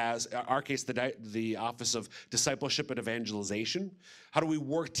well as, in our case, the Office of Discipleship and Evangelization? How do we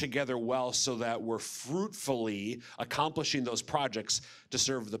work together well so that we're fruitfully accomplishing those projects to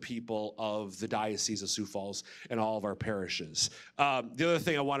serve the people of the Diocese of Sioux Falls and all of our parishes? The other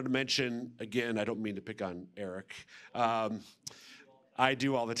thing I wanted to mention, again, I don't mean to pick on Eric. I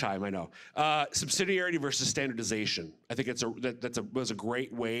do all the time, I know. Subsidiarity versus standardization. I think was a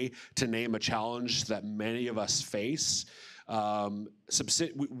great way to name a challenge that many of us face.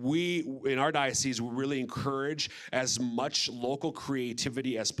 We in our diocese, we really encourage as much local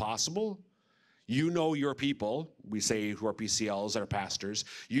creativity as possible. You know your people, we say who are PCLs, our pastors.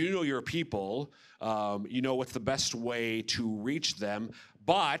 You know your people, you know what's the best way to reach them,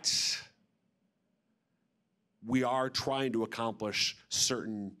 but we are trying to accomplish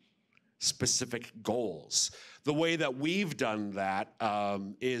certain specific goals. The way that we've done that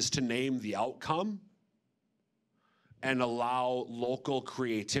is to name the outcome and allow local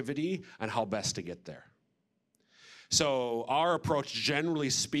creativity on how best to get there. So our approach,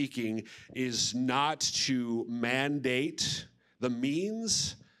 generally speaking, is not to mandate the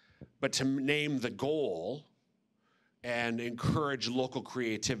means, but to name the goal and encourage local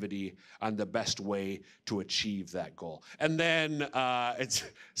creativity on the best way to achieve that goal. And then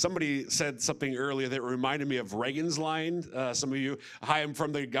somebody said something earlier that reminded me of Reagan's line. Some of you, hi, I'm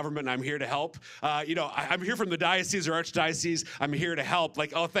from the government and I'm here to help. I'm here from the diocese or archdiocese. I'm here to help.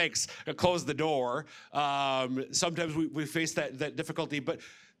 Like, oh, thanks, close the door. Sometimes we face that difficulty, but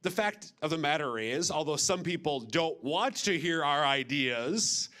the fact of the matter is, although some people don't want to hear our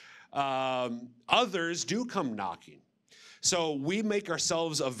ideas, others do come knocking. So we make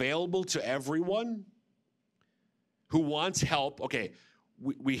ourselves available to everyone who wants help. Okay,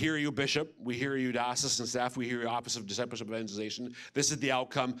 we hear you, Bishop. We hear you, diocesan staff. We hear you, Office of Discipleship and Evangelization. This is the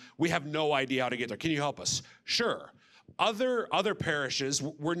outcome. We have no idea how to get there. Can you help us? Sure. Other parishes,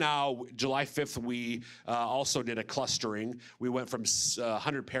 we're now, July 5th, we also did a clustering. We went from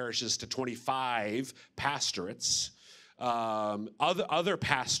 100 parishes to 25 pastorates. Other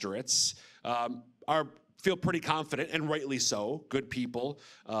pastorates feel pretty confident, and rightly so. Good people,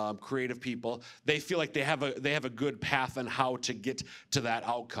 creative people. They feel like they have a good path on how to get to that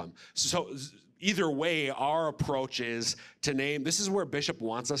outcome. So either way, our approach is to name. This is where Bishop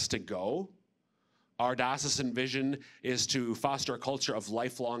wants us to go. Our diocesan vision is to foster a culture of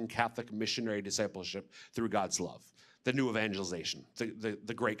lifelong Catholic missionary discipleship through God's love, the new evangelization,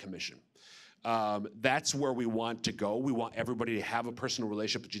 the Great Commission. That's where we want to go. We want everybody to have a personal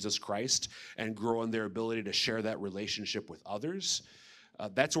relationship with Jesus Christ and grow in their ability to share that relationship with others.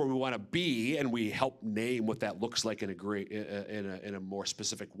 That's where we want to be, and we help name what that looks like in a more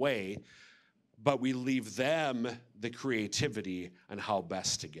specific way. But we leave them the creativity on how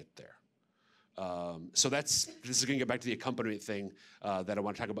best to get there. So this is going to get back to the accompaniment thing that I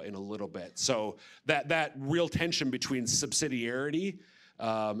want to talk about in a little bit. So that real tension between subsidiarity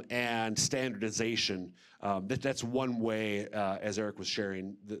and standardization, that's one way, as Eric was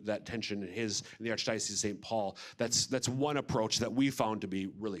sharing, that tension in the Archdiocese of St. Paul. That's one approach that we found to be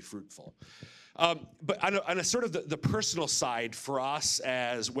really fruitful. But on a sort of the personal side for us,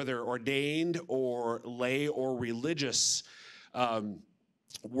 as whether ordained or lay or religious,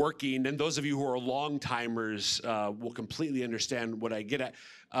 working, and those of you who are long-timers will completely understand what I get at,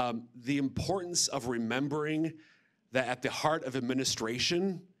 the importance of remembering that at the heart of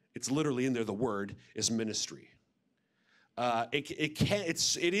administration, it's literally in there, the word is ministry.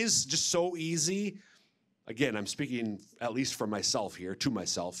 It is just so easy, again, I'm speaking at least for myself here, to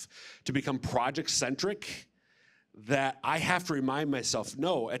myself, to become project-centric, that I have to remind myself,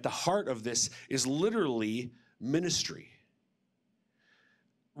 no, at the heart of this is literally ministry.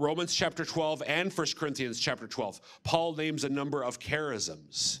 Romans chapter 12 and 1 Corinthians chapter 12, Paul names a number of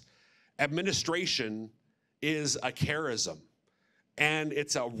charisms. Administration is a charism, and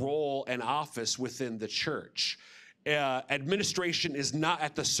it's a role and office within the church. Administration is not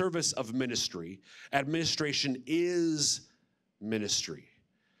at the service of ministry. Administration is ministry.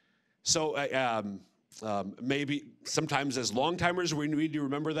 So maybe sometimes as long-timers we need to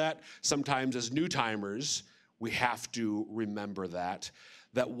remember that. Sometimes as new-timers we have to remember that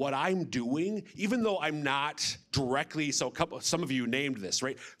what I'm doing, even though I'm not directly, some of you named this,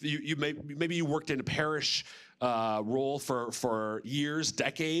 right? Maybe you worked in a parish role for years,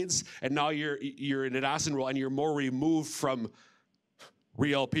 decades, and now you're in a diocesan role and you're more removed from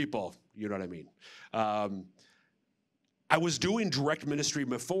real people. You know what I mean? I was doing direct ministry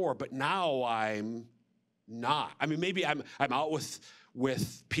before, but now I'm not. I mean, maybe I'm out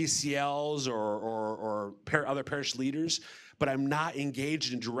with PCLs or other parish leaders, but I'm not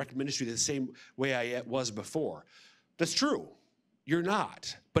engaged in direct ministry the same way I was before. That's true. You're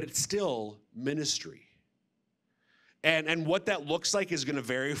not, but it's still ministry. And what that looks like is going to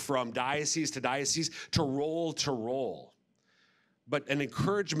vary from diocese to role. But an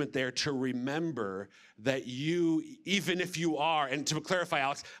encouragement there to remember that you, even if you are, and to clarify,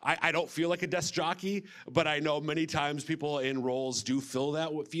 Alex, I don't feel like a desk jockey, but I know many times people in roles do feel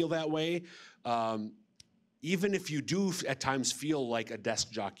that way. Even if you do at times feel like a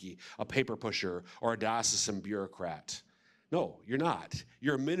desk jockey, a paper pusher, or a diocesan bureaucrat, no, you're not.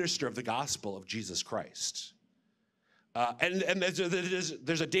 You're a minister of the gospel of Jesus Christ. And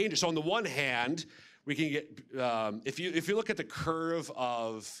there's a danger. So on the one hand, we can get if you look at the curve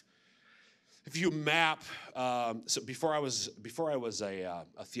of, if you map. So before I was a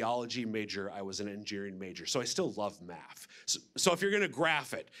theology major, I was an engineering major. So I still love math. So if you're going to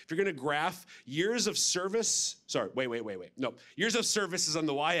graph it, if you're going to graph years of service, years of service is on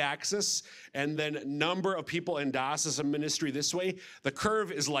the y-axis, and then number of people in diocesan ministry this way. The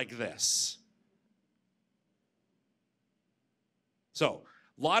curve is like this. So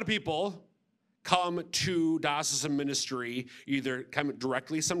a lot of people come to diocesan ministry, either come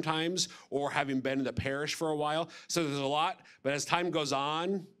directly sometimes or having been in the parish for a while. So there's a lot, but as time goes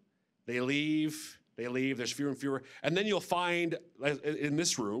on, they leave, there's fewer and fewer. And then you'll find in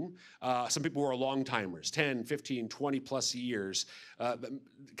this room, some people who are long-timers, 10, 15, 20 plus years,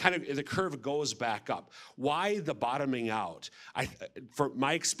 the curve goes back up. Why the bottoming out? For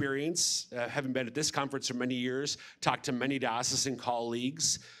my experience, having been at this conference for many years, talked to many diocesan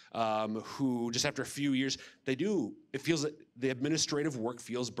colleagues, who just after a few years, it feels that the administrative work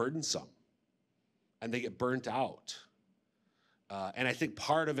feels burdensome and they get burnt out. And I think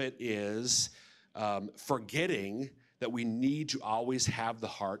part of it is forgetting that we need to always have the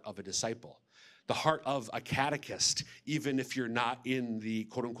heart of a disciple, the heart of a catechist, even if you're not in the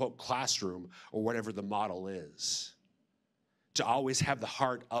quote unquote classroom or whatever the model is. To always have the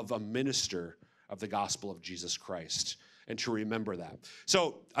heart of a minister of the gospel of Jesus Christ. And to remember that.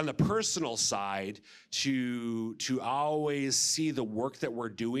 So on the personal side, to always see the work that we're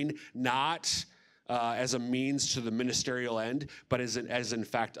doing, not as a means to the ministerial end, but as in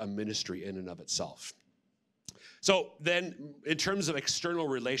fact a ministry in and of itself. So then in terms of external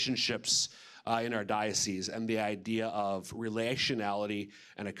relationships in our diocese and the idea of relationality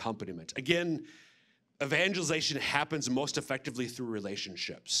and accompaniment. Again, evangelization happens most effectively through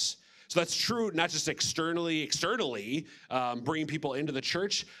relationships. So that's true not just externally, bringing people into the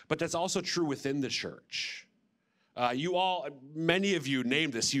church, but that's also true within the church. Many of you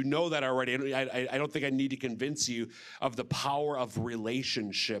named this, you know that already. I don't think I need to convince you of the power of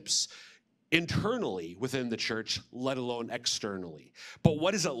relationships internally within the church, let alone externally. But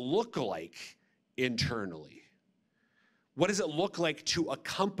what does it look like internally? What does it look like to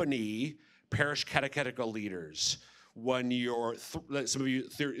accompany parish catechetical leaders when you're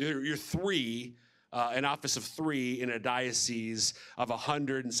you're three, an office of three in a diocese of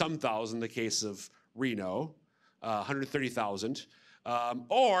 100 and some thousand, the case of Reno, 130,000,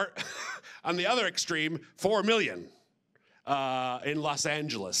 or on the other extreme, 4 million in Los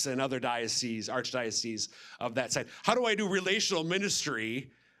Angeles and other dioceses, archdioceses of that side. How do I do relational ministry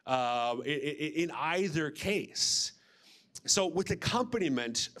in either case? So with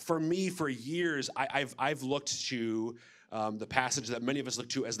accompaniment, for me, for years, I've looked to the passage that many of us look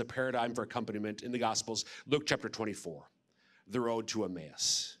to as the paradigm for accompaniment in the Gospels, Luke chapter 24, the road to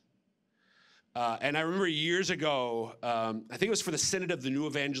Emmaus. And I remember years ago, I think it was for the Synod of the New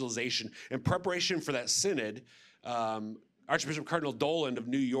Evangelization. In preparation for that synod, Archbishop Cardinal Dolan of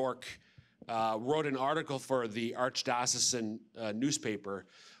New York wrote an article for the Archdiocesan newspaper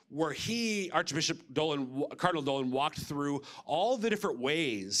where Cardinal Dolan walked through all the different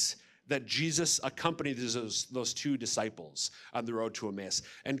ways that Jesus accompanied those two disciples on the road to Emmaus.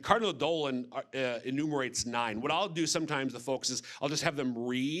 And Cardinal Dolan enumerates 9. What I'll do sometimes, the folks, is I'll just have them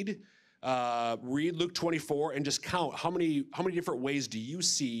read Luke 24 and just count how many different ways do you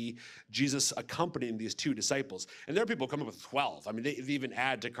see Jesus accompanying these two disciples. And there are people who come up with 12. I mean, they even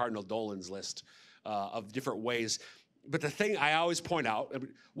add to Cardinal Dolan's list of different ways. But the thing I always point out,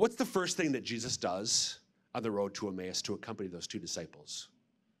 what's the first thing that Jesus does on the road to Emmaus to accompany those two disciples?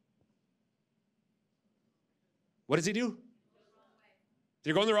 What does he do?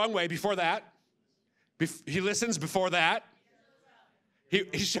 They're going the wrong way. Before that, he listens. Before that,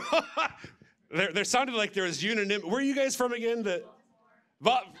 there sounded like there was unanimity. Where are you guys from again?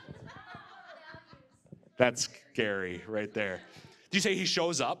 That's scary right there. Did you say he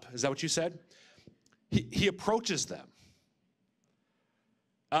shows up? Is that what you said? He approaches them.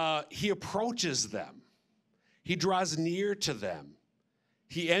 He approaches them. He draws near to them.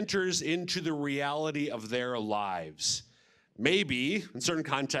 He enters into the reality of their lives. Maybe, in certain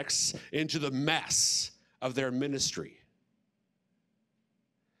contexts, into the mess of their ministry.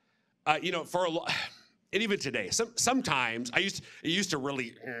 And even today, sometimes it used to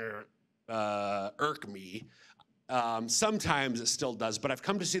really irk me. Sometimes it still does, but I've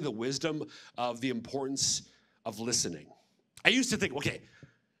come to see the wisdom of the importance of listening. I used to think, okay,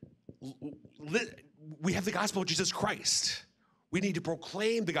 we have the gospel of Jesus Christ. We need to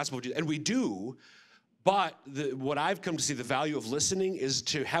proclaim the gospel of Jesus, and we do. But what I've come to see the value of listening is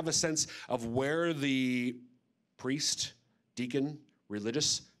to have a sense of where the priest, deacon,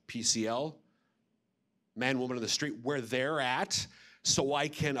 religious, PCL, man, woman on the street, where they're at, so I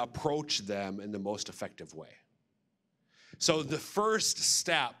can approach them in the most effective way. So the first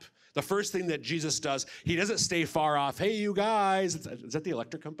step, the first thing that Jesus does, he doesn't stay far off. Hey, you guys, is that the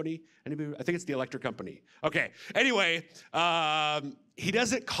electric company? Anybody? I think it's the electric company. Okay. Anyway, he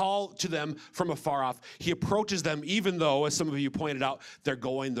doesn't call to them from afar off. He approaches them, even though, as some of you pointed out, they're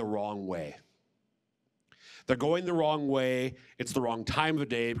going the wrong way. They're going the wrong way. It's the wrong time of the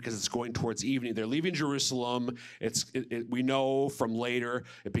day because it's going towards evening. They're leaving Jerusalem. We know from later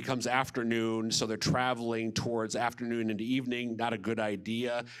it becomes afternoon, so they're traveling towards afternoon into evening. Not a good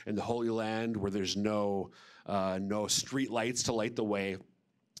idea in the Holy Land where there's no street lights to light the way.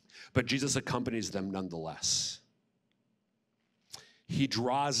 But Jesus accompanies them nonetheless. He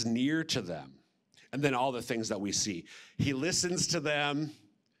draws near to them. And then all the things that we see. He listens to them.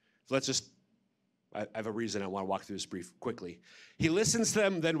 I have a reason I want to walk through this brief quickly. He listens to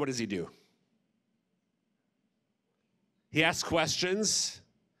them, then what does he do? He asks questions,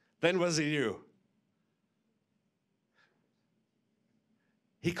 then what does he do?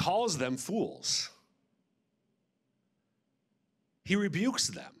 He calls them fools. He rebukes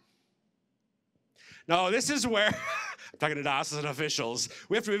them. Now, this is where, I'm talking to diocesan officials,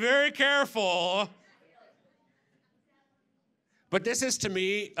 we have to be very careful. But this is, to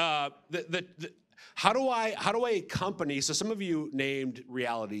me, how do I accompany, so some of you named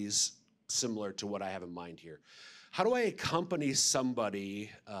realities similar to what I have in mind here. How do I accompany somebody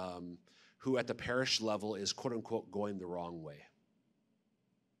who at the parish level is quote unquote going the wrong way?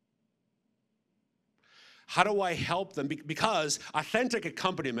 How do I help them? Because authentic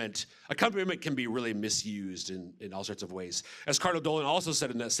accompaniment can be really misused in all sorts of ways. As Cardinal Dolan also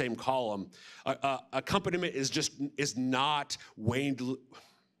said in that same column, accompaniment is not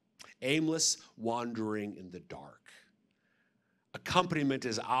aimless wandering in the dark. Accompaniment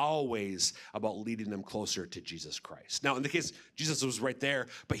is always about leading them closer to Jesus Christ. Now, in the case, Jesus was right there,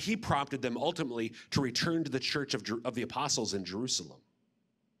 but he prompted them ultimately to return to the church of the apostles in Jerusalem.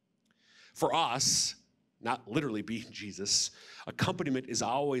 For us, not literally being Jesus, accompaniment is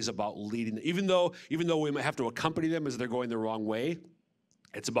always about leading them. Even though we might have to accompany them as they're going the wrong way,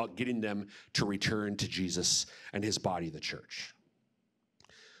 it's about getting them to return to Jesus and his body, the church.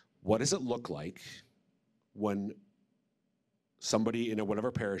 What does it look like when somebody in one of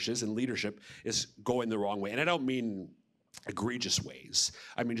our parishes in leadership is going the wrong way? And I don't mean egregious ways.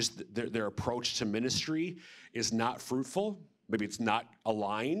 I mean just their approach to ministry is not fruitful. Maybe it's not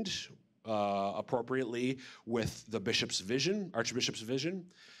aligned appropriately with the bishop's vision, archbishop's vision.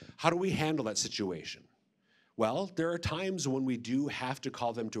 How do we handle that situation? Well, there are times when we do have to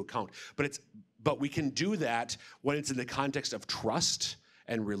call them to account, but we can do that when it's in the context of trust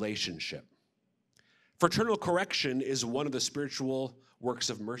and relationship. Fraternal correction is one of the spiritual works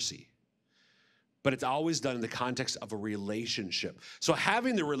of mercy, but it's always done in the context of a relationship. So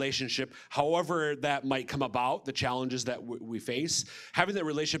having the relationship, however that might come about, the challenges that we face, having that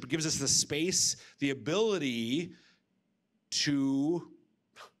relationship gives us the space, the ability to,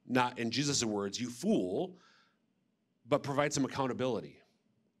 not in Jesus' words, you fool, but provide some accountability,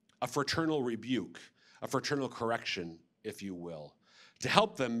 a fraternal rebuke, a fraternal correction, if you will, to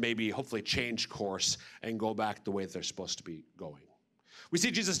help them maybe hopefully change course and go back the way that they're supposed to be going. We see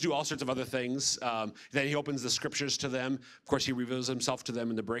Jesus do all sorts of other things. Then he opens the scriptures to them. Of course, he reveals himself to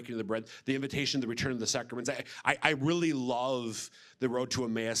them in the breaking of the bread, the invitation, the return of the sacraments. I really love the road to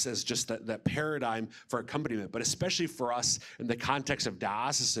Emmaus as just that paradigm for accompaniment, but especially for us in the context of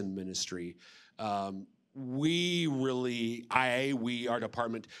diocesan ministry. Our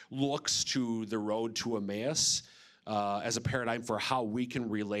department looks to the road to Emmaus as a paradigm for how we can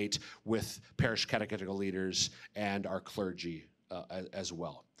relate with parish catechetical leaders and our clergy as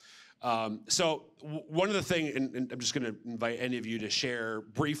well. One of the things, and I'm just going to invite any of you to share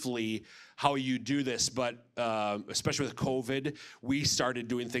briefly how you do this, but especially with COVID, we started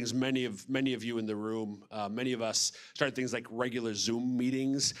doing things, many of you in the room, many of us started things like regular Zoom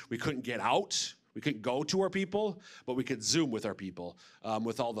meetings. We couldn't get out. We couldn't go to our people, but we could Zoom with our people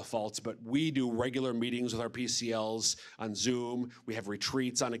with all the faults. But we do regular meetings with our PCLs on Zoom. We have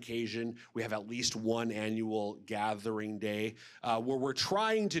retreats on occasion. We have at least one annual gathering day where we're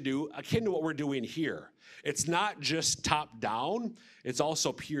trying to do, akin to what we're doing here. It's not just top down, it's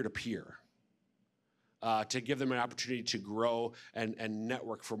also peer to peer. To give them an opportunity to grow and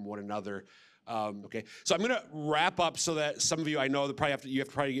network from one another. Okay, so I'm going to wrap up so that some of you, I know that you have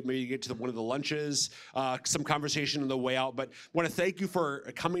to maybe get to one of the lunches, some conversation on the way out, but I want to thank you for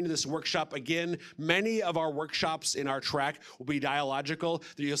coming to this workshop. Again, many of our workshops in our track will be dialogical.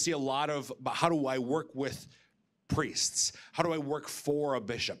 You'll see a lot of how do I work with priests? How do I work for a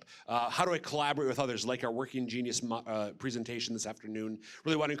bishop? How do I collaborate with others, like our Working Genius presentation this afternoon?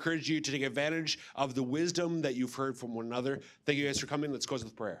 Really want to encourage you to take advantage of the wisdom that you've heard from one another. Thank you guys for coming. Let's close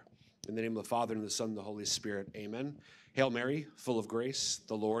with prayer. In the name of the Father, and the Son, and the Holy Spirit, amen. Hail Mary, full of grace,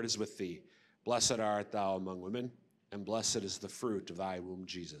 the Lord is with thee. Blessed art thou among women, and blessed is the fruit of thy womb,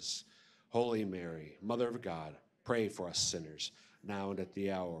 Jesus. Holy Mary, Mother of God, pray for us sinners, now and at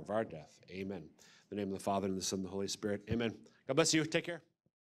the hour of our death. Amen. In the name of the Father, and the Son, and the Holy Spirit, amen. God bless you. Take care.